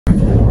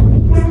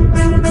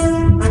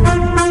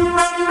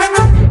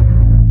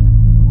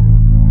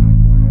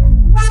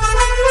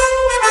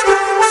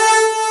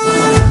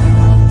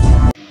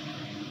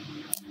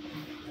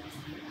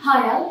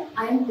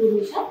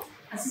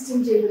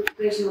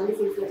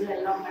Exercise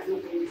எல்லாம்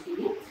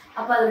பண்ணிட்டு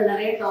அப்போ அதில்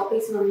நிறைய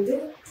டாபிக்ஸ் வந்து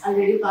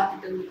ஆல்ரெடி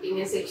பார்த்துட்டு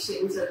இருந்துருக்கீங்க.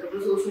 செக்ஷன்ஸ்,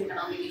 அதுக்கப்புறம் சோஷியல்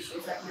எக்கனாமிக்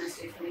இஷ்யூஸ்,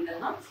 அட்மினிஸ்ட்ரேஷன்,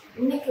 இதெல்லாம்.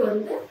 இன்னைக்கு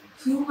வந்து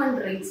ஹியூமன்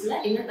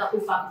ரைட்ஸில் என்ன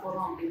டாபிக் பார்க்க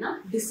போகிறோம் அப்படின்னா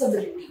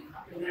டிசபிலிட்டி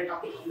அப்படிங்கிற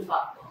டாபிக் வந்து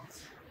பார்க்க போகிறோம்.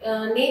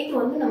 நேற்று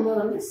வந்து நம்ம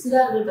வந்து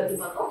சிறார்கள் பற்றி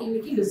பார்த்தோம்,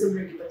 இன்னைக்கு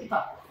டிசபிலிட்டி பற்றி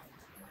பார்ப்போம்.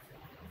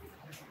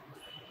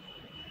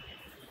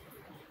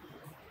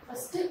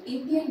 First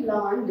Indian law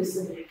and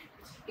disability.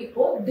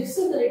 இப்போ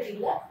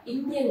டிசபிலிட்டியில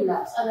இந்தியன்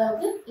லாஸ்,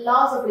 அதாவது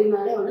லாஸ்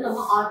அப்படின்னாலே வந்து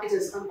நம்ம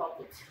ஆர்டிகல்ஸ் தான்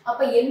பார்ப்போம். அப்ப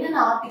என்னென்ன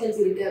ஆர்டிகல்ஸ்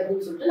இருக்கு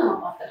அப்படின்னு சொல்லிட்டு நம்ம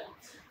பார்த்துக்கலாம்.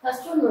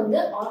 ஃபர்ஸ்ட் ஒன் வந்து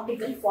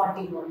ஆர்டிகல்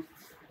 41.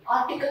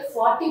 ஆர்டிகல்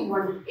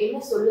 41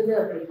 என்ன சொல்லுது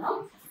அப்படின்னா,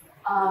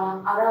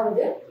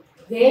 அதாவது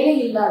வேலை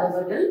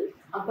இல்லாதவர்கள்,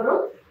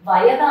 அப்புறம்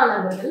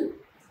வயதானவர்கள்,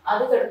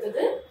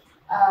 அதுக்கடுத்தது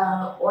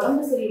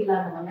உடம்பு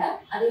சரியில்லாதவங்க,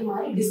 அதே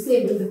மாதிரி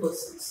டிசேபிள்டு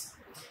பர்சன்ஸ்,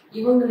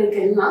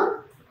 இவங்களுக்கு எல்லாம்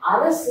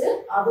அரசு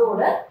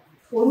அதோட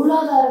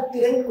பொருளாதார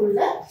திறனுக்குள்ள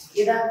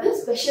ஏதாவது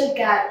ஸ்பெஷல்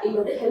கேர்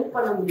இல்லது ஹெல்ப்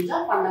பண்ண முடிஞ்சா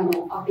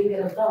பண்ணணும்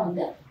அப்படிங்கிறது தான்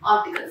வந்து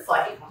ஆர்டிகல்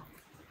 41.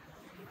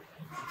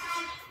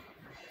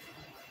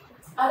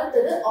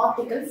 அடுத்தது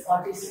ஆர்டிகல்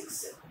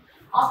 46.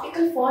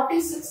 ஆர்டிகல்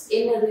 46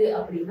 என்னது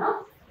அப்படின்னா,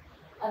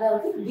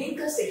 அதாவது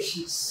வீக்கர்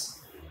செக்ஷன்ஸ்,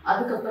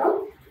 அதுக்கப்புறம்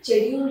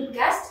ஷெட்யூல்டு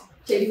காஸ்ட்,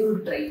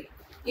 ஷெட்யூல்டு ட்ரைப்,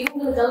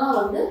 இவங்களுக்கெல்லாம்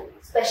வந்து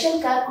ஸ்பெஷல்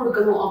கேர்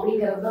கொடுக்கணும்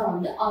அப்படிங்கிறது தான்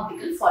வந்து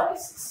ஆர்டிகல்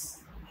 46.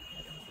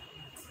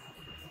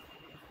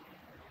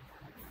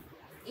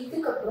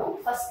 இதுக்கப்புறம்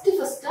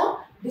ஃபர்ஸ்டா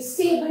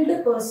டிசேபிள்டு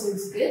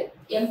பர்சன்ஸ்க்கு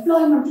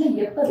எம்ப்ளாய்மெண்ட்ல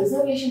எப்ப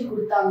ரிசர்வேஷன்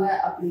கொடுத்தாங்க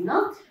அப்படின்னா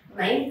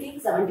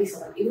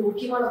 1977. இது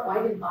முக்கியமான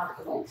பாயிண்ட்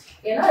பார்த்துக்கணும்.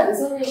 ஏன்னா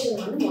ரிசர்வேஷன்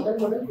வந்து முதல்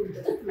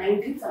கொடுத்தது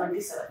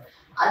 1977.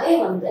 அதே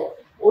வந்து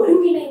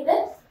ஒருங்கிணைந்த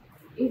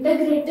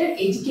இன்டகிரேட்டட்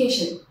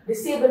எஜுகேஷன்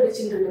டிசேபிள்டு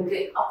சில்ட்ரனுக்கு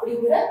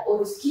அப்படிங்கிற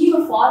ஒரு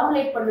ஸ்கீமை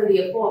ஃபார்முலேட் பண்ணது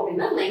எப்போ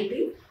அப்படின்னா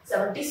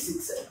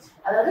 1976.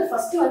 அதாவது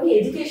ஃபர்ஸ்ட் வந்து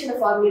எஜுகேஷனை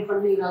ஃபார்முலேட்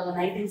பண்ணிருக்காங்க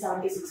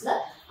 1976ல,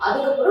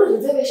 அதுக்கப்புறம்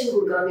ரிசர்வேஷன்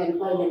கொடுக்குறாங்க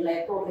எம்ப்ளாய்மெண்ட்ல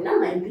எப்போ அப்படின்னா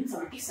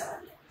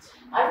 1977.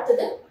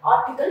 அடுத்தது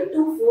ஆர்டிகல்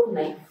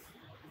 249.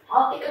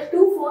 ஆர்டிகல்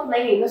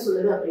 249 என்ன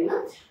சொல்லுது அப்படின்னா,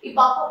 இப்ப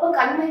அப்பப்போ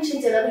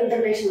கன்வென்ஷன்ஸ் ஏதாவது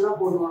இன்டர்நேஷனலா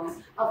போடுவாங்க.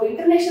 அப்ப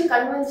இன்டர்நேஷனல்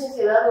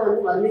கன்வென்ஷன்ஸ் ஏதாவது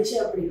வந்து வந்துச்சு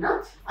அப்படின்னா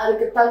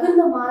அதுக்கு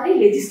தகுந்த மாதிரி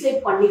லெஜிஸ்லேட்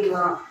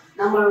பண்ணிக்கலாம்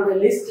நம்மளோட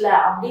லிஸ்ட்ல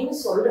அப்படின்னு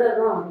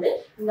சொல்றதுதான் வந்து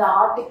இந்த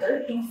ஆர்டிகல்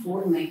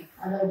 249.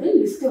 அதாவது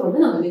லிஸ்ட்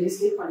வந்து நம்ம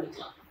லெஜிஸ்லேட்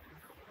பண்ணிக்கலாம்.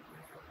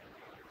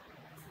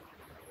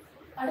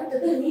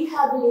 அடுத்தது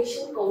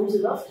rehabilitation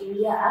council of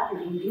India act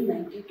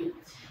 1992.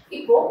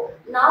 இப்போ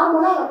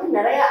நார்மலா வந்து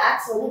நிறைய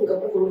ஆக்ட்ஸ் வந்து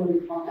இதுக்கப்புறம் கொண்டு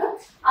வந்திருப்பாங்க.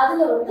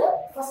 அதுல வந்து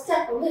ஃபர்ஸ்ட்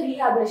ஆக்ட் வந்து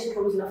rehabilitation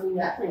council of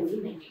India act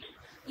 1992.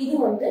 இது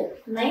வந்து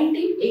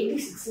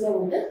 1986ல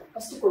வந்து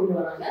ஃபர்ஸ்ட் கொண்டு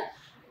வராங்க.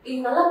 இது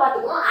நல்லா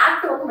பாத்துக்கலாம்,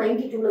 ஆக்ட் வந்து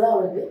 92ல தான்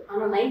வருது,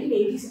 ஆனா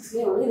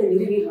 1986லயே வந்து இதை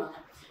நிறுவிடுறாங்க.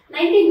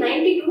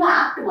 1992ல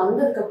ஆக்ட்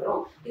வந்ததுக்கு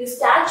அப்புறம் இது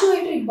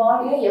ஸ்டாச்சுவேட்டரி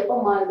பாடியா எப்ப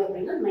மாறுது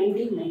அப்படின்னா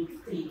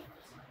 1993.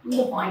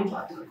 இந்த பாயிண்ட்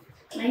பாத்துக்கணும்.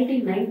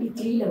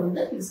 1993ல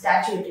வந்து இது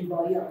ஸ்டாச்சுவேட்டரி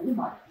பாடியா வந்து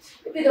மாறும்.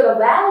 இப்போ இதோட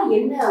வேலை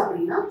என்ன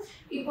அப்படின்னா,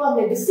 இப்போ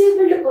அந்த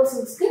டிசேபிள்டு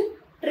பர்சன்ஸ்க்கு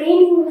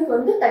ட்ரைனிங்னு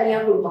வந்து தனியா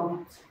கொடுப்பாங்க.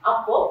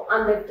 அப்போ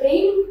அந்த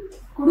ட்ரைனிங்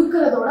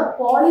கொடுக்கறதோட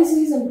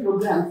பாலிசிஸ் அண்ட்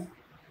ப்ரோக்ராம்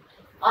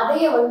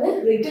அதைய வந்து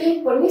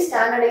ரெகுலேட் பண்ணி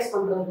ஸ்டாண்டர்டைஸ்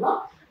பண்றதுதான்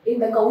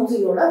இந்த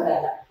கவுன்சிலோட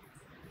வேலை.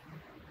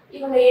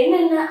 இவங்க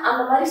என்னென்ன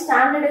அந்த மாதிரி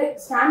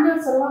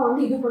ஸ்டாண்டர்ட்ஸ் எல்லாம்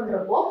வந்து இது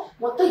பண்றப்போ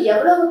மொத்தம்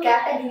எவ்வளவு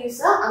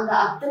கேட்டகரிஸா அந்த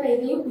அத்தனை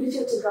இதையும்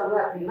பிரிச்சு வச்சிருக்காங்க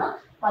அப்படின்னா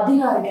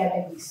 16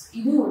 கேட்டகரிஸ்.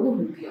 இது வந்து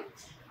முக்கியம்.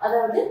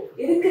 அதாவது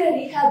இருக்கிற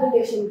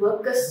ரீஹாபிலேஷன்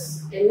ஒர்க்கர்ஸ்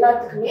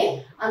எல்லாத்துக்குமே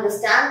அந்த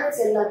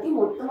ஸ்டாண்டர்ட்ஸ் எல்லாத்தையும்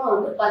மொத்தமா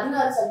வந்து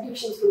 16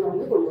 சப்டிவிஷன்ஸ்குள்ள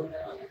வந்து கொண்டு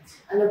வந்துடுறாங்க.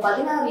 அந்த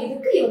 16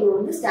 இதுக்கு இவங்க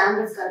வந்து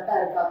ஸ்டாண்டர்ட்ஸ் கரெக்டா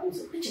இருக்கா அப்படின்னு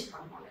சொல்லிட்டு செக்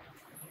பண்ணுவாங்க.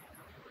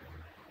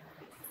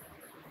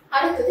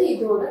 அடுத்தது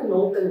இதோட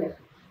நோக்கங்கள்.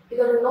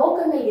 இதோட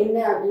நோக்கங்கள் என்ன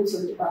அப்படின்னு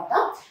சொல்லிட்டு பார்த்தா,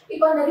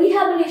 இப்போ அந்த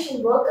ரீஹாபிலேஷன்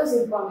ஒர்க்கர்ஸ்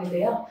இருப்பாங்க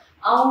இல்லையா,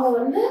 அவங்க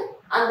வந்து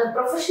அந்த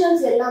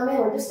ப்ரொஃபஷனல்ஸ் எல்லாமே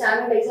வந்து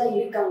ஸ்டாண்டர்டைஸா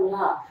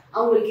இருக்காங்களா,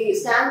 அவங்களுக்கு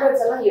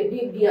ஸ்டாண்டர்ட்ஸ் எல்லாம்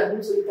எப்படி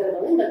அப்படின்னு சொல்லி தரது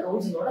வந்து இந்த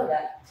கவுன்சிலோட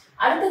வேலை.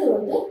 அடுத்தது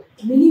வந்து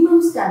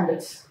மினிமம்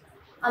ஸ்டாண்டர்ட்ஸ்.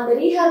 அந்த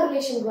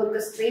ரீஹாபிலேஷன்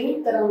ஒர்க்கர்ஸ்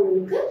ட்ரைனிங்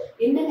தரவங்களுக்கு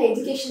என்னென்ன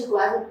எஜுகேஷன்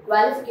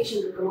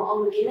குவாலிஃபிகேஷன் இருக்கணும்,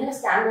 அவங்களுக்கு என்னென்ன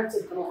ஸ்டாண்டர்ட்ஸ்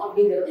இருக்கணும்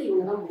அப்படிங்கறது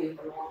இவங்க தான் முடிவு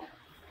பண்ணுவாங்க.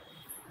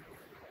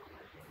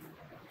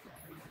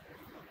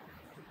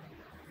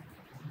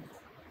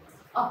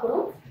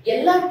 அப்புறம்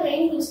எல்லா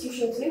ட்ரைனிங்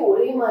இன்ஸ்டிடியூஷன்ஸ்லயும்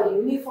ஒரே மாதிரி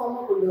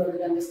யூனிஃபார்மா கொண்டு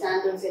வருது அந்த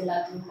ஸ்டாண்டர்ட்ஸ்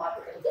எல்லாத்தையும்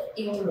பார்த்துக்கிறது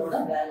இவங்களோட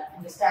வேலை.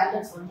 அந்த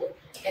ஸ்டாண்டர்ட்ஸ் வந்து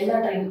எல்லா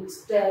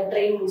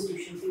ட்ரைனிங்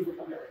இன்ஸ்டிடியூஷன்ஸையும் இது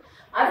பண்றது.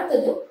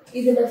 அடுத்தது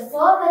இதுல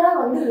ஃபர்தரா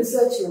வந்து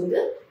ரிசர்ச் வந்து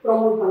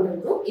ப்ரொமோட்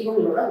பண்றதும்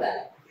இவங்களோட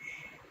வேலை.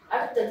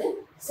 அடுத்தது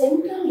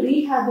சென்ட்ரல்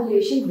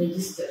ரீஹாபிலேஷன்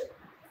ரெஜிஸ்டர்,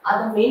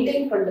 அதை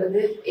மெயின்டைன்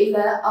பண்றது இல்ல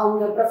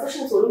அவங்க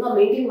ப்ரொஃபஷன்ஸ் ஒழுங்கா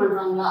மெயின்டைன்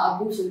பண்றாங்களா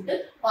அப்படின்னு சொல்லிட்டு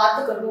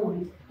பார்த்துக்கிறதும்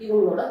வந்து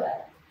இவங்களோட வேலை.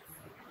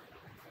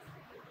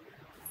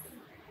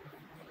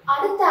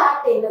 அடுத்த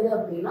ஆக்ட் என்னது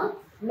அப்படின்னா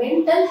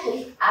மென்டல்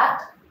ஹெல்த்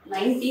ஆக்ட்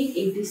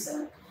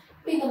 1987.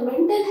 இப்போ இந்த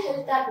மென்டல்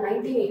ஹெல்த் ஆக்ட்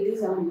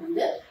 1987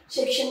 வந்து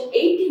செக்ஷன்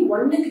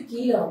 81க்கு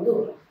கீழே வந்து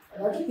வரும்.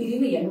 அதாவது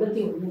பிரிவு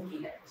 81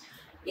 கீழே.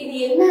 இது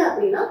என்ன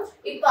அப்படின்னா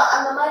இப்ப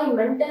அந்த மாதிரி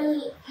மென்டல்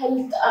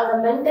ஹெல்த் அந்த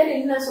மென்டல்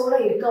இல்னஸோட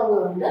இருக்கவங்க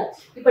வந்து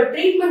இப்ப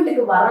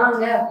ட்ரீட்மெண்ட்டுக்கு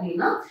வராங்க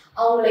அப்படின்னா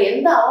அவங்கள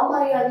எந்த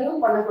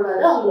அவமரியாதையும்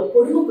பண்ணக்கூடாது, அவங்கள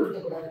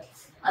கொடுமைப்படுத்தக்கூடாது.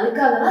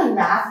 அதுக்காக தான்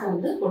இந்த ஆக்ட்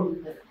வந்து கொண்டு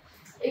வந்தது.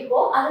 இப்போ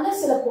அதுல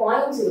சில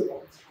பாயிண்ட்ஸ் இருக்கும்.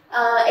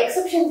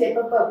 எக்ஸப்ஷன்ஸ்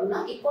எப்பப்ப அப்படின்னா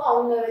இப்போ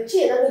அவங்க வச்சு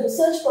ஏதாவது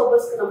ரிசர்ச்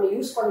பர்பஸ்க்கு நம்ம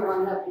யூஸ்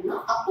பண்றாங்க அப்படின்னா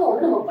அப்போ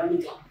வந்து நம்ம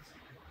பண்ணிக்கலாம்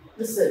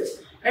ரிசர்ச்.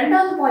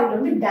 ரெண்டாவது பாயிண்ட்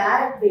வந்து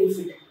டைரக்ட்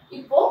பெனிஃபிட்.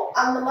 இப்போ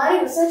அந்த மாதிரி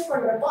ரிசர்ச்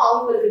பண்றப்போ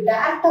அவங்களுக்கு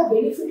டைரக்டா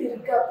பெனிஃபிட்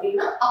இருக்கு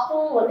அப்படின்னா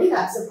அப்பவும் வந்து இதை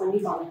அக்செப்ட்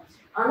பண்ணிப்பாங்க.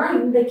 ஆனா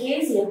இந்த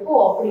கேஸ் எப்போ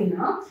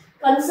அப்படின்னா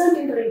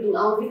கன்சல்ட் ரைட்டிங்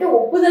அவங்க கிட்ட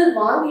ஒப்புதல்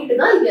வாங்கிட்டு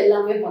தான் இது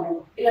எல்லாமே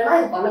பண்ணணும், இல்லைன்னா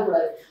இது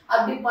பண்ணக்கூடாது.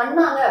 அப்படி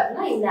பண்ணாங்க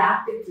அப்படின்னா இந்த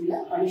ஆக்டுக்கு கீழே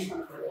பனிஷ்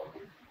பண்ணப்படுவாங்க.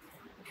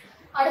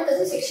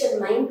 அடுத்தது செக்ஷன்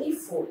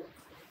 94.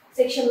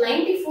 செக்ஷன்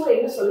 94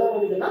 என்ன சொல்ல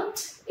வருதுன்னா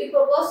இப்போ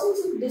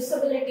பர்சன்ஸ் வித்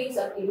டிசபிலிட்டிஸ்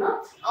அப்படின்னா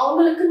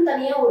அவங்களுக்குன்னு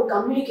தனியா ஒரு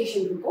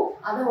கம்யூனிகேஷன் இருக்கும்,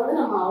 அதை வந்து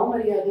நம்ம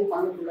அவமரியாதை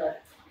பண்ணக்கூடாது.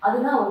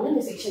 அதுதான் வந்து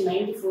இந்த செக்ஷன்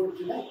 94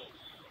 கீழே.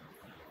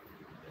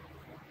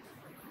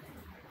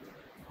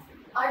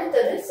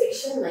 அடுத்தது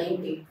செக்ஷன்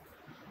 19.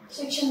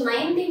 செக்ஷன்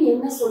 19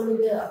 என்ன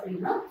சொல்லுது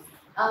அப்படின்னா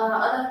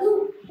அதாவது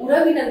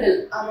உறவினர்கள்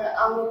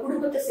அவங்க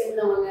குடும்பத்தை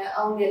சேர்ந்தவங்க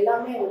அவங்க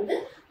எல்லாமே வந்து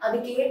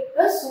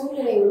அதுக்கேற்ப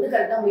சூழ்நிலை வந்து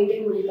கரெக்டா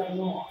மெயின்டைன் பண்ணி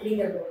தரணும்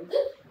அப்படிங்கறத வந்து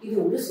இது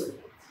வந்து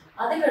சொல்லுது.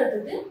 அதுக்கு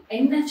அடுத்தது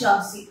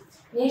NHRC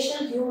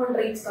national human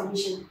rights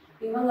commission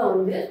இவங்க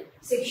வந்து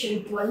செக்ஷன்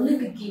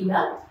 12க்கு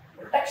கீழே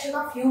protection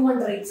of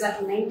human rights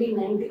act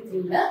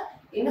 1993ல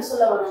என்ன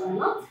சொல்ல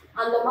வராங்கன்னா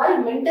அந்த மாதிரி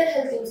மென்டல்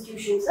ஹெல்த்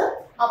இன்ஸ்டிடியூஷன்ஸை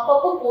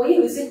அப்பப்போ போய்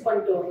விசிட்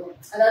பண்ணிட்டு வரணும்.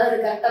 அதாவது அது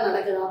கரெக்டா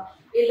நடக்குதா,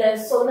 இல்ல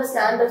சொன்ன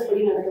ஸ்டாண்டர்ட்ஸ்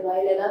படி நடக்குதா,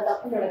 இல்ல ஏதாவது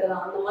தப்பு நடக்குதா,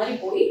 அந்த மாதிரி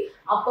போய்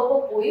அப்பப்போ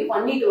போய்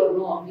பண்ணிட்டு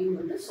வரணும் அப்படின்னு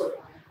வந்து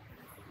சொல்றாங்க.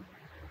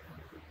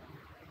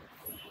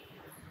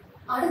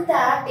 அடுத்த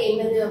ஆக்ட்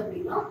என்னது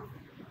அப்படின்னா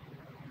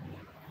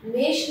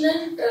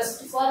national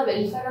trust for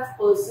welfare of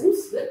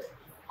persons with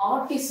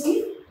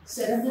autism,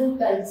 செரெப்ரல்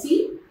palsy,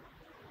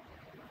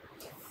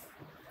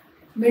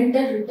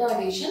 mental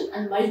retardation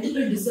and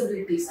multiple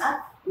disabilities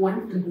act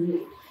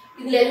 1988.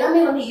 இதுல எல்லாமே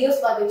வந்து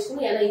இயர்ஸ் பார்த்து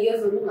வச்சுக்கணும், ஏன்னா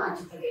இயர்ஸ் வந்து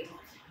மேட்ச் பண்ணிடலாம்.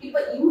 இப்ப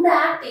இந்த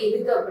ஆக்ட்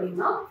எதுக்கு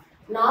அப்படின்னா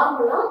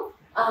நார்மலா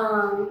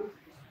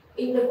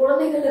இந்த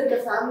குழந்தைகள் இருக்க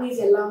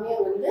ஃபேமிலிஸ் எல்லாமே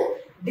வந்து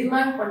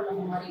டிமாண்ட் பண்ண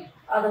மாதிரி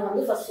அதை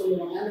வந்து ஃபர்ஸ்ட்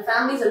சொல்லுவாங்க. அந்த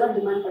ஃபேமிலிஸ் எல்லாம்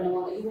டிமாண்ட்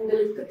பண்ணுவாங்க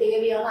இவங்களுக்கு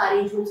தேவையான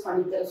அரேஞ்ச்மெண்ட்ஸ்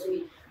பண்ணி தர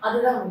சொல்லி.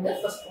 அதுதான் வந்து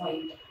first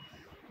point,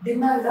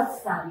 demand of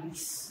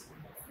families.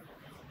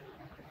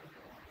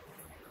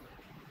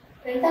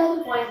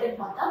 ரெண்டாவது பாயிண்ட்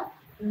பார்த்தா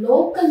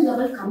லோக்கல்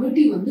லெவல்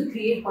கமிட்டி வந்து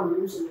கிரியேட்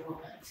பண்ணணும்னு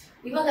சொல்லுவாங்க.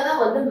 இவங்க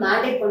தான் வந்து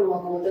மேண்டேட்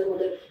பண்ணுவாங்க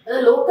முதல்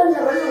அதாவது லோக்கல்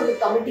லெவல் ஒரு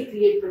கமிட்டி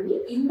கிரியேட் பண்ணி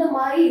இந்த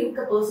மாதிரி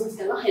இருக்க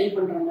பர்சன்ஸ்க்கு எல்லாம் ஹெல்ப்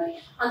பண்ற மாதிரி.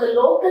 அந்த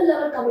லோக்கல்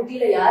லெவல்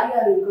கமிட்டியில யார்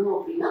யார் இருக்கணும்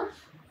அப்படின்னா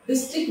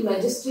டிஸ்ட்ரிக்ட்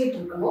மேஜிஸ்ட்ரேட்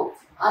இருக்கணும்.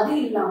 அது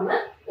இல்லாம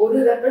ஒரு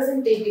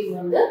ரெப்ரசன்டேட்டிவ்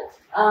வந்து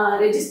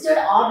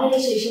ரெஜிஸ்டர்ட்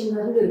ஆர்கனைசேஷன்ல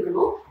இருந்து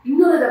இருக்கணும்.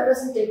 இன்னொரு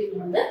ரெப்ரசன்டேட்டிவ்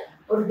வந்து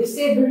ஒரு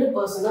டிசேபிள்டு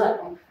பர்சனா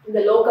இருக்கும் இந்த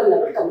லோக்கல்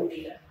லெவல்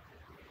கமிட்டியில.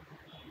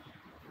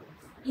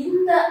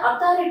 இந்த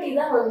அத்தாரிட்டி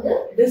தான் வந்து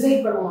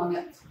டிசைட் பண்ணுவாங்க.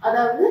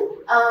 அதாவது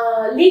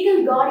லீகல்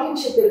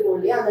கார்டியன்ஷிப் இருக்கும்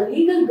இல்லையா, அந்த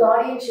லீகல்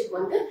கார்டியன்ஷிப்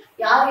வந்து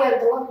யார்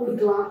யாருக்கெல்லாம்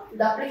கொடுக்கலாம்,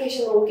 இந்த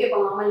அப்ளிகேஷன் ஓகே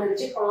பண்ணலாமா இல்லை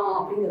ரிஜெக்ட் பண்ணலாமா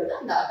அப்படிங்கறது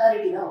அந்த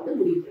அத்தாரிட்டி தான் வந்து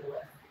முடிவு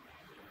பண்ணுவாங்க.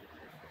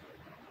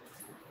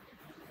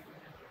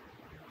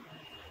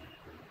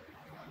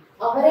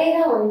 அவரே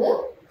தான் வந்து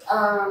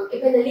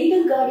இப்ப இந்த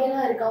லீகல்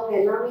கார்டியனா இருக்கவங்க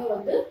எல்லாமே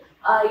வந்து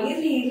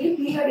இயர்லி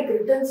பீரியாடிக்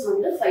ரிட்டர்ன்ஸ்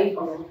வந்து ஃபைல்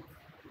பண்ணணும்.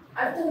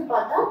 அடுத்தது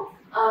பார்த்தா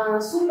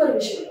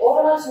சூப்பர்விஷன்,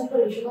 ஓவரால்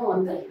சூப்பர்விஷனும்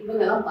வந்து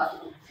இவங்க தான்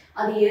பார்க்கணும்.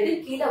 அது எது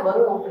கீழே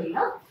வரும்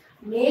அப்படின்னா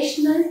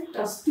நேஷனல்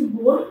ட்ரஸ்ட்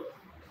போர்டு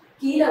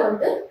கீழே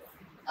வந்து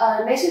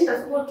நேஷனல்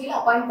ட்ரஸ்ட் போர்டு கீழே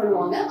அப்பாயிண்ட்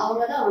பண்ணுவாங்க.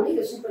 அவங்க தான் வந்து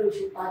இந்த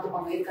சூப்பர்விஷன்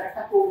பார்த்துப்பாங்க, இது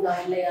கரெக்டாக போகுதா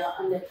இல்லையா,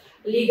 அந்த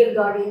லீகல்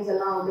கார்டியன்ஸ்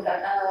எல்லாம் வந்து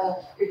கரெக்டாக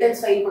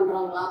ரிட்டர்ன்ஸ் ஃபைல்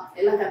பண்ணுறாங்களா,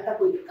 எல்லாம் கரெக்டாக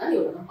போயிட்டு இருக்கான்னு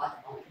இவங்க தான்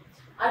பார்த்துப்பாங்க.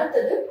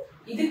 அடுத்தது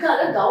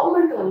இதுக்காக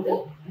கவர்மெண்ட் வந்து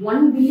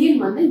 1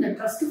 பில்லியன் வந்து இந்த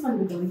ட்ரஸ்ட்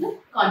ஃபண்டுக்கு வந்து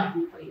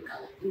கான்ட்ரிபியூட்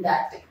பண்ணியிருக்காங்க இந்த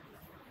ஆக்ட்.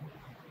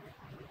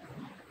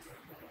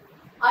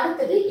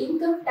 அடுத்தது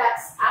இன்கம்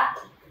டாக்ஸ்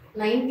ஆக்ட்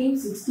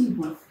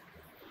 1961.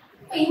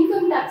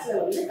 இன்கம் டாக்ஸ்ல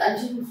வந்து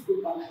கன்செஷன்ஸ்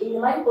கொடுப்பாங்க. இந்த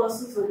மாதிரி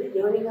பர்சன்ஸ் வந்து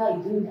ஏர்னிங்கா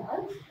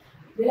இருந்தால்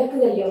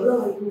விலக்குகள் எவ்வளவு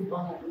வரைக்கும்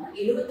கொடுப்பாங்க அப்படின்னா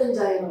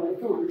 75,000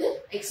 வரைக்கும் வந்து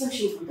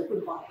எக்ஸம்ஷன்ஸ் வந்து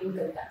கொடுப்பாங்க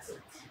இன்கம் டாக்ஸ்.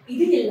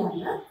 இது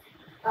இல்லாம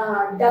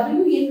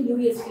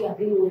WNUSP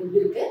அப்படின்னு ஒரு இது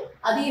இருக்கு.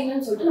 அது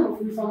என்னன்னு சொல்லிட்டு நம்ம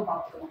ஃபுல் ஃபார்ம்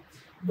பார்த்துக்கணும்.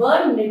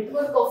 World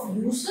network of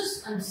users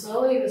and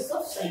survivors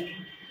of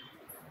cycle.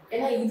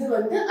 ஏன்னா இது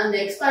வந்து அந்த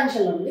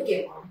எக்ஸ்பான்ஷன்ல வந்து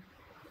கேட்பாங்க.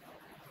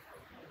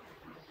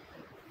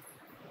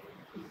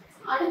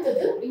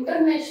 அடுத்தது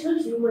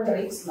இன்டர்நேஷனல் ஹியூமன்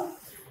ரைட்ஸ் லா.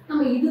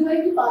 நம்ம இது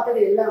வரைக்கும் பார்த்தது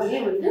எல்லாமே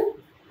வந்து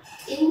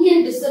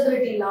இந்தியன்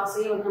டிசபிலிட்டி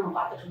லாஸே வந்து நம்ம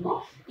பார்த்துட்டு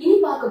இருந்தோம். இனி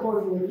பார்க்க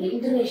போறது வந்து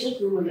இன்டர்நேஷனல்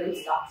ஹியூமன்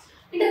ரைட்ஸ் லா.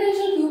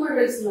 இன்டர்நேஷனல் ஹியூமன்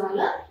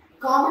ரைட்ஸ்னால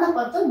காமனா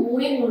பார்த்தா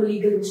 3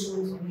 லீகல்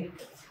இன்ஸ்ட்ருமெண்ட்ஸ் வந்து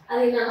இருக்கு.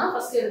 அது என்னன்னா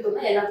ஃபர்ஸ்ட்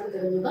எடுத்தோம்னா எல்லாத்துக்கும்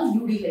தெரிஞ்சதுதான்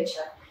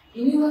UDHR,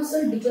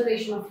 universal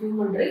declaration of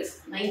human rights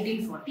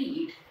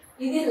 1948.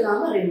 இது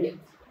இல்லாம 2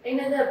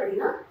 என்னது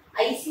அப்படின்னா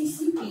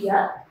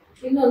ICCPR,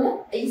 இன்னொன்று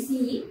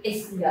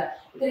ICESPR.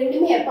 இது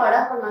ரெண்டுமே எப்போ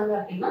அடாப்ட் பண்ணாங்க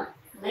அப்படின்னா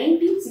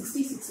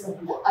 1966ல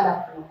வந்து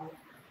அடாப்ட் பண்ணுவாங்க.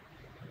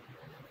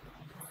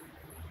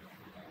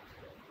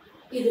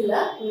 இதுல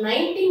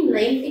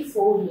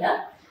 1994ல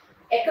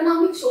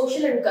economic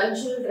social and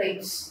cultural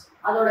rights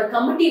அதோட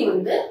கமிட்டி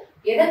வந்து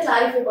எதை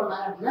கிளாரிஃபை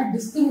பண்ணாங்க அப்படின்னா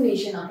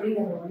டிஸ்கிரிமினேஷன்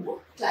அப்படிங்கறத வந்து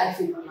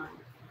கிளாரிஃபை பண்ணாங்க.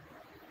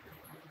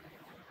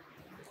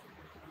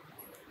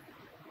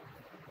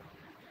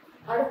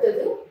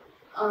 அடுத்தது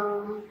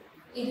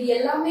இது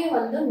எல்லாமே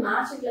வந்து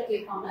மேட்ச்ல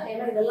கேட்பாங்க.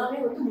 ஏன்னா இதெல்லாமே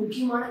வந்து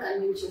முக்கியமான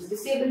கன்வென்ஷன்ஸ்,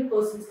 டிசேபிள்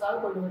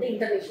பர்சன்ஸ்க்காக கொண்டு வந்த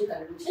இன்டர்நேஷனல்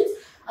கன்வென்ஷன்ஸ்.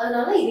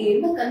 அதனால இது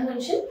என்ன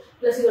கன்வென்ஷன்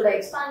பிளஸ் இதோட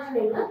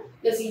எக்ஸ்பான்ஷன் என்ன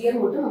பிளஸ்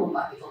இயர் மட்டும் நம்ம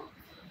பார்த்துக்கோம்.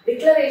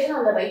 Declaration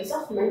on the rights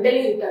of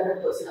mentally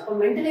retarded person. அப்போ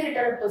மென்டலி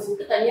ரிட்டார்டட்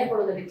பர்சனுக்கு தனியாக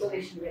கொண்டு வந்த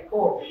டிக்ளரேஷன் எப்போ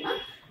அப்படின்னா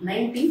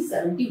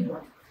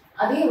 1971.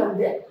 அதே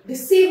வந்து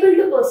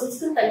டிசேபிள்டு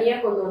பர்சன்ஸ்க்கு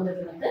தனியாக கொண்டு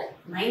வந்தது வந்து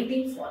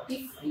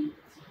 1945.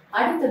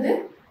 அடுத்தது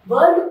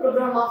வேர்ல்டு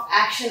ப்ரோக்ராம் ஆஃப்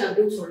ஆக்ஷன்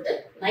அப்படின்னு சொல்லிட்டு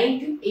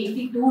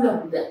 1982ல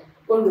வந்து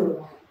கொண்டு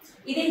வருவாங்க.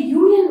 இதே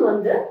யூஎன்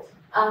வந்து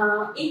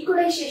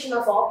ஈக்குவலைசேஷன்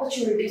ஆஃப்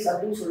ஆப்பர்ச்சுனிட்டிஸ்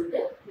அப்படின்னு சொல்லிட்டு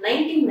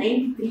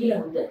 1993ல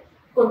வந்து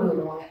கொண்டு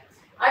வருவாங்க.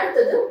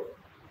 அடுத்தது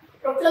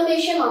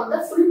proclamation of the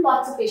full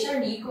participation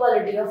and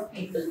equality of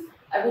people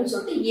அப்படின்னு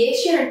சொல்லிட்டு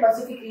ஏஷியன் அண்ட்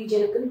பசிபிக்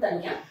ரீஜனுக்குன்னு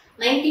தனியாக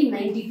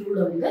 1992ல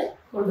வந்து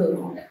கொண்டு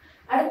வருவாங்க.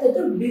 அடுத்தது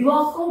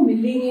பிவாக்கோ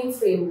மில்லேனியம்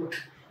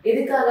ஃப்ரேம்வொர்க்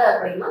எதுக்காக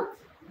அப்படின்னா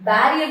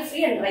barrier free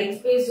and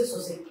rights based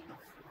society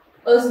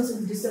persons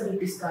with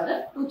டிசபிலிட்டிஸ்க்காக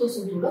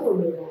 2002ல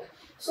கொண்டு வருவாங்க.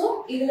 ஸோ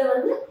இதுல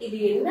வந்து இது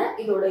என்ன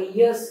இதோட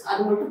இயர்ஸ்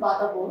அது மட்டும்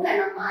பார்த்தா போதும்.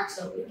 ஏன்னா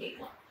மேட்ச்ல வந்து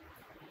கேட்கலாம்.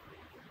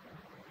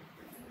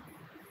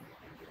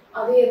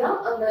 அதேதான்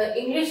அந்த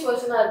இங்கிலீஷ்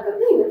வெர்ஷனா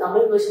இருக்கிறது இந்த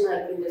தமிழ் வெர்ஷனா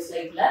இருக்கு இந்த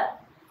ஸ்லைட்ல.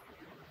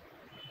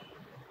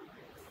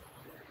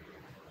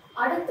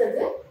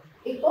 அடுத்தது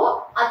இப்போ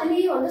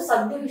அதுலயே வந்து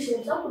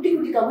சப்டிவிஷன்ஸா குட்டி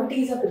குட்டி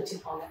கமிட்டிஸா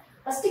பிரிச்சிருப்பாங்க.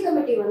 ஃபர்ஸ்ட்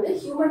கமிட்டி வந்து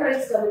ஹியூமன்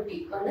ரைட்ஸ் கமிட்டி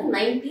வந்து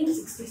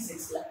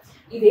 1966ல.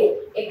 இதே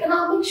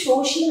எக்கனாமிக்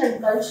சோஷியல் அண்ட்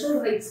கல்ச்சுரல்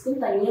ரைட்ஸ்க்கு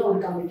தனியா ஒரு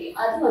கமிட்டி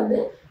அது வந்து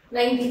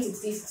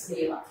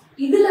 1966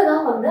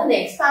 இதுலதான் வந்து அந்த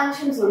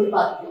எக்ஸ்பான்ஷன்ஸ் வந்து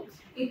பார்த்துக்கணும்.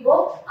 இப்போ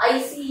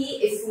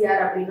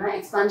ஐசிஇஎஸ்சிஆர் அப்படின்னா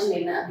எக்ஸ்பான்ஷன்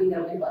என்ன அப்படிங்கிற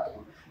மாதிரி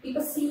பார்த்துக்கணும்.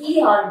 இப்போ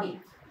CERT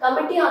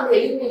committee on the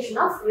elimination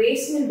of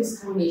racial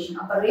discrimination.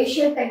 அப்ப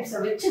ரேஷியல் டைப்ஸை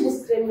வச்சு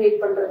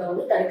டிஸ்கிரிமினேட் பண்றதை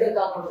வந்து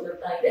தடுக்கிறதுக்காக கொண்டு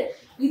வந்தாங்க.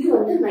 இது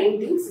வந்து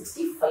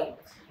 1965.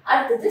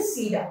 அடுத்தது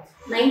சீடா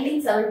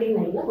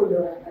 1979ல கொண்டு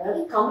வராங்க.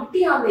 அதாவது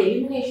committee on the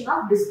elimination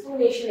of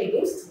discrimination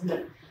against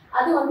women.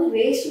 அது வந்து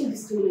ரேஷியல்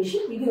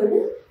டிஸ்கிரிமினேஷன், இது வந்து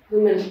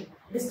விமன்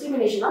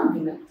டிஸ்கிரிமினேஷன் ஆன்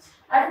விமன்.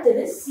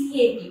 அடுத்தது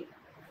சிஏடி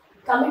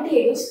கமிட்டி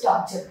அகேன்ஸ்ட்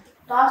டார்ச்சர்.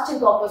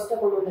 டார்ச்சருக்கு ஆப்போசிட்டா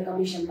கொண்டு வந்த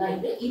கமிஷன் தான்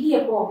இது. இது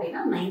எப்போ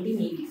அப்படின்னா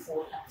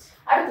 1984ல.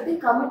 அடுத்தது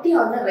committee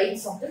on the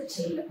rights of the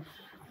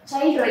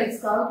child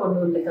ரைட்ஸ்க்காக கொண்டு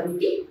வந்த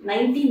கமிட்டி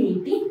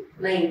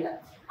 1989ல.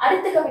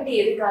 அடுத்த கமிட்டி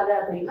எதுக்காக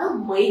அப்படின்னா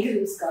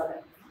மைக்ரன்ஸ்க்காக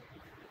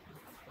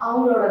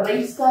அவங்களோட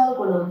ரைட்ஸ்க்காக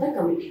கொண்டு வந்த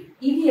கமிட்டி.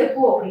 இது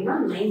எப்போ அப்படின்னா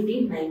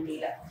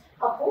 1990ல.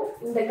 அப்போ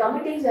இந்த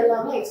கமிட்டிஸ்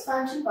எல்லாமே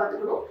எக்ஸ்பான்ஷன்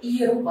பார்த்துக்கணும்,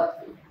 இயரும்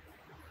பார்த்துக்கணும்.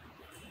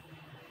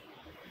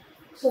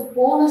 ஸோ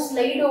போன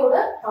ஸ்லைடோட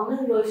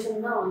தமிழ்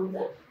வெர்ஷன் தான்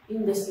வந்து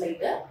இந்த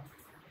ஸ்லைடு.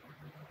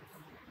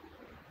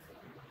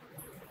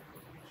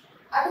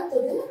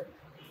 அடுத்தது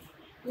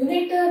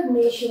யுனைடெட்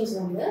நேஷன்ஸ்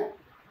வந்து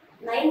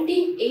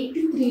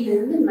 1983ல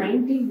இருந்து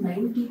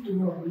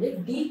 1992 வந்து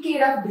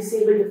டிகேட் ஆஃப்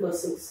டிசேபிள்டு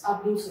பர்சன்ஸ்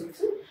அப்படின்னு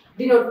சொல்லிட்டு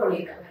டினோட்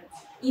பண்ணியிருக்காங்க.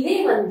 இதே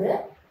வந்து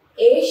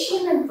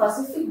Asian and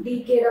Pacific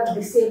decade of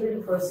disabled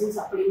persons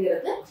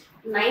அப்படிங்கிறது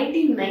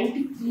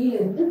 1993ல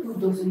இருந்து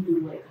 2002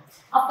 வரைக்கும்.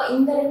 அப்ப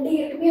இந்த ரெண்டு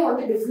இயருக்குமே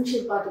வந்து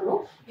டிஃபரன்ஷியேட்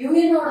பார்த்துக்கணும்.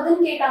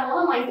 யூஎனோடதுன்னு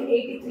கேட்டாங்கன்னா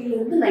 1983ல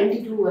இருந்து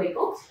 92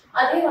 வரைக்கும்.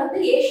 அதே வந்து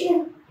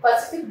ஏஷியன்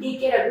பசிபிக்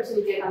டிகேட் அப்படின்னு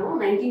சொல்லி கேட்டாங்கன்னா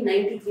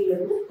 1993ல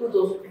இருந்து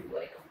 2002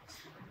 வரைக்கும்.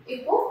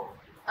 இப்போ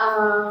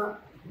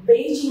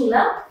பெய்ஜிங்ல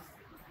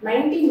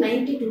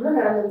 1992ல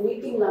நடந்த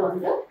மீட்டிங்ல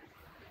வந்து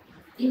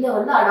இந்த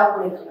வந்து அடாப்ட்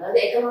பண்ணிருக்காங்க.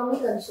 அதாவது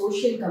economic and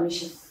social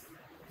commission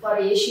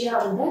for Asia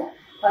வந்து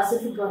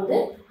பசிபிக் வந்து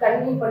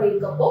கன்வீன்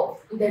பண்ணியிருக்கப்போ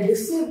இந்த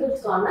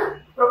டிசேபிள்ஸ்க்கான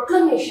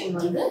ப்ரொக்ளமேஷன்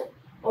வந்து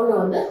ஒன்று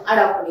வந்து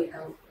அடாப்ட்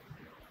பண்ணியிருக்காங்க.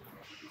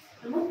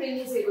 நம்ம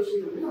ப்ரீவியஸ்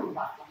கொஸ்டின் வந்து நம்ம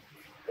பார்க்கலாம்.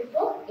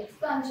 இப்போ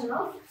எக்ஸ்பான்ஷன்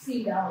ஆஃப்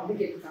சீடா வந்து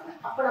கேட்டிருக்காங்க.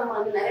 அப்போ நம்ம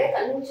வந்து நிறைய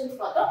கன்வென்ஷன்ஸ்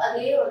பார்த்தோம்.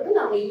 அதுலேயே வந்து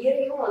நம்ம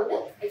இயரையும் வந்து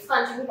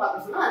எக்ஸ்பான்ஷன்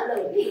பார்க்க சொன்னோம்.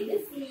 அதில் வந்து இது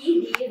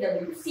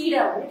CEDAW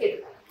சீடா வந்து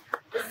கேட்டிருக்காங்க.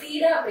 இப்போ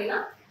சீடா அப்படின்னா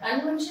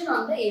convention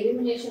on the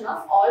elimination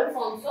of all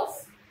forms of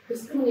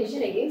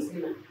discrimination against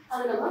women.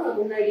 அது நம்ம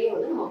முன்னாடியே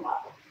வந்து நம்ம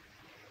பார்த்தோம்.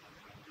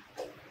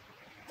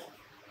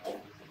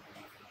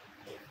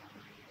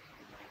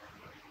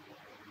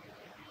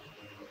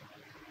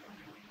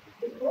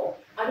 இப்போ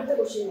அடுத்த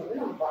கொஸ்டின் வந்து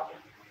நம்ம பார்க்கலாம்.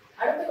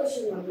 அடுத்த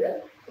கொஸ்டின் வந்து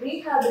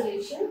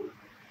ரீஹாபிலிட்டேஷன்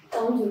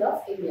கவுன்சில்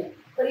ஆஃப் இந்தியா.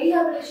 இப்போ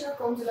ரீஹாபிலிட்டேஷன்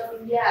கவுன்சில் ஆஃப்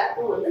இந்தியா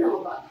ஆக்டும் வந்து நம்ம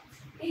பார்க்கலாம்.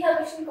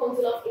 ரீஹாபிலிட்டேஷன்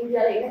கவுன்சில் ஆஃப்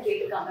இந்தியாவில் என்ன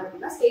கேட்டிருக்காங்க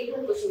அப்படின்னா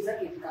ஸ்டேட்மெண்ட் கொஸ்டின்ஸாக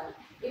கேட்டிருக்காங்க.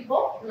 இப்போ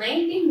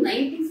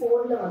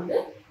 1994ல வந்து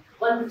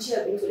வந்துச்சு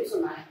அப்படின்னு சொல்லி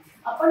சொன்னாங்க.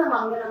 அப்போ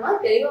நம்ம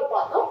தெளிவாக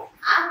பார்த்தோம்.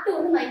 ஆக்ட்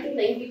வந்து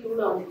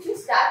 1992ல வந்துச்சு.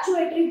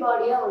 ஸ்டாச்சுவேட்டரி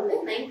பாடியா வந்து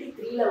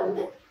 93ல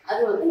வந்து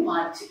அது வந்து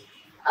மாறுச்சு.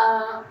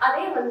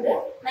 அதே வந்து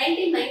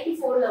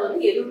 1994ல வந்து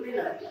எதுவுமே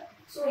நடக்கல.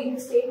 ஸோ இந்த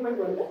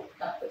ஸ்டேட்மெண்ட் வந்து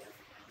தப்பு.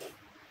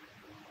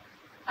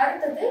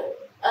 அடுத்தது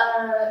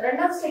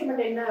ரெண்டாவது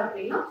ஸ்டேட்மெண்ட் என்ன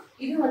அப்படின்னா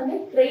இது வந்து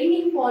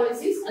ட்ரைனிங்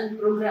பாலிசிஸ் அண்ட்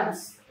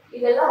ப்ரோக்ராம்ஸ்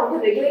இதெல்லாம் வந்து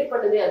ரெகுலேட்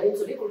பண்ணுது அப்படின்னு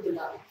சொல்லி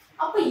கொடுத்துருக்காங்க.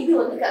 அப்ப இது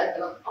வந்து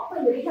கரெக்ட் தான். அப்ப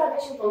இந்த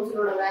ரீஹாபிலிட்டேஷன்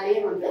கவுன்சிலோட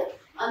வேலையை வந்து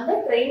அந்த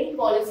ட்ரைனிங்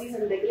பாலிசிஸ்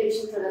அண்ட்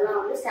ரெகுலேஷன்ஸ் அதெல்லாம்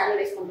வந்து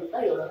ஸ்டாண்டர்டைஸ் பண்றது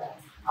தான் இதோட வேலை.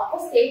 அப்போ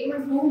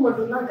ஸ்டேட்மெண்ட் 2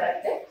 மட்டும் தான்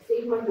கரெக்ட்,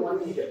 ஸ்டேட்மெண்ட் 1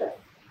 வந்து கரெக்ட்.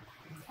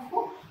 அப்போ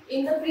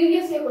இந்த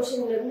ப்ரீவியஸ் இயர்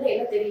கொஸ்டின்ல இருந்து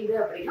என்ன தெரியுது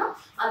அப்படின்னா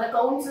அந்த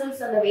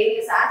கவுன்சில்ஸ் அந்த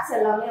வேரியஸ் ஆக்ட்ஸ்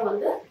எல்லாமே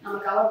வந்து நம்ம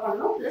கவர்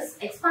பண்ணணும், பிளஸ்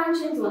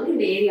எக்ஸ்பான்ஷன்ஸ் வந்து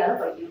இந்த ஏரியால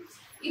படிக்கணும்.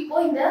 இப்போ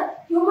இந்த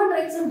ஹியூமன்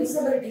ரைட்ஸ் அண்ட்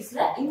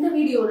டிசபிலிட்டிஸ்ல இந்த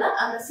வீடியோல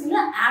அந்த சில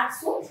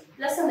ஆக்ட்ஸும்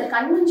பிளஸ் அந்த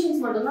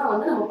கன்வென்ஷன்ஸ் மட்டும் தான்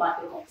வந்து நம்ம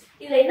பார்த்துருக்கோம்.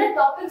 இதுல என்ன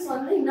டாபிக்ஸ்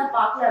வந்து இன்னும்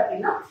பார்க்கல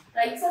அப்படின்னா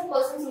rights of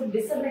persons with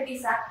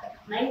disabilities act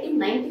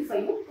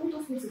 1995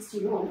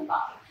 2016 வந்து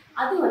பார்க்கலாம்.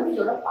 அது வந்து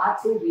இதோட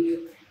பார்ட் 2 வீடியோ.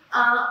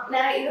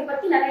 நிறைய இதை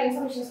பத்தி நிறைய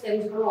இன்ஃபர்மேஷன்ஸ்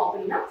தெரிஞ்சுக்கணும்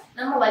அப்படின்னா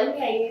நம்ம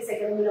வலிமை ஐஏஎஸ்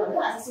அகாடமியில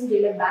வந்து அசிஸ்டன்ட்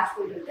ஜெயிலர் பேட்ச்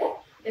போயிட்டு இருக்கு,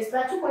 டெஸ்ட்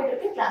பேட்சும் போயிட்டு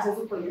இருக்கு,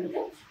 கிளாஸஸும் போயிட்டு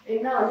இருக்கு.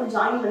 என்ன வந்து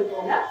ஜாயின்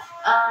பண்ணிக்கோங்க,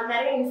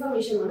 நிறைய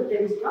இன்ஃபர்மேஷன் வந்து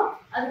தெரிஞ்சுக்கலாம்.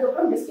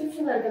 அதுக்கப்புறம்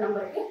டிஸ்கிரிப்ஷன்ல இருக்க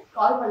நம்பருக்கு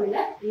கால் பண்ணுங்க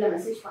இல்ல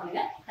மெசேஜ்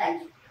பண்ணுங்க.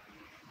 தேங்க்யூ.